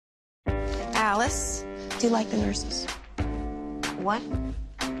Alice, do you like the nurses? What?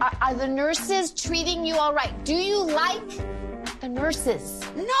 Are the nurses treating you all right? Do you like the nurses?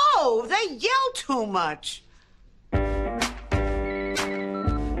 No, they yell too much. Marty,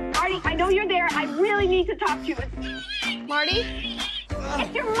 I know you're there. I really need to talk to you. Marty?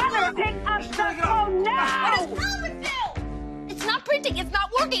 It's your mother. Pick up the phone now. What is wrong with you? It's not printing. It's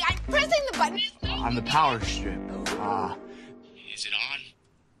not working. I'm pressing the button. On the power strip. Is it on?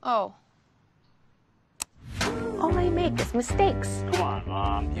 Oh. All I make is mistakes. Come on,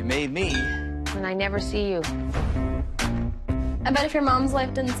 Mom. You made me. And I never see you. I bet if your mom's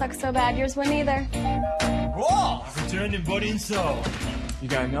life didn't suck so bad, yours wouldn't either. Whoa! Returned in body and soul. You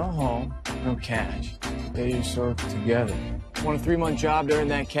got no home, no cash. They just sort together. Want a 3-month job to earn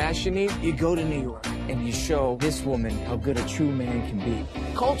that cash you need? You go to New York and you show this woman how good a true man can be.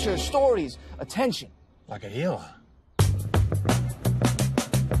 Culture, stories, attention. Like a healer.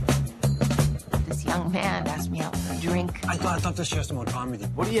 This young man asked me out for a drink. I thought this share some more time with you.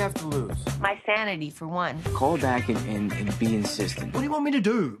 What do you have to lose? My sanity, for one. Call back and be insistent. What do you want me to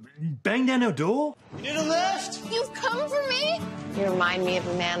do? Bang down her door? You need a lift? You've come for me? You remind me of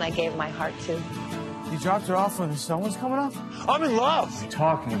a man I gave my heart to. You dropped her off when the sun was coming up? I'm in love. You're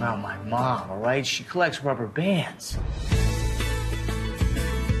talking about my mom, all right? She collects rubber bands.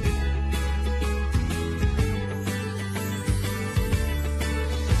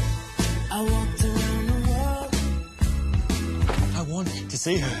 I walked around the world. I want to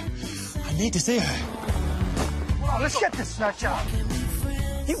see her. I need to see her. Oh, let's get this nut job.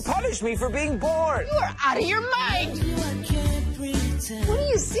 You punished me for being bored. You are out of your mind. What do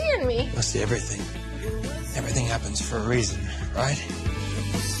you see in me? I see everything. Everything happens for a reason, right?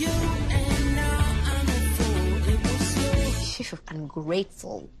 You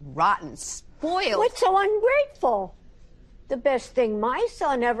ungrateful, rotten, spoiled. What's so ungrateful? The best thing my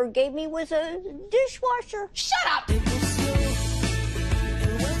son ever gave me was a dishwasher. Shut up!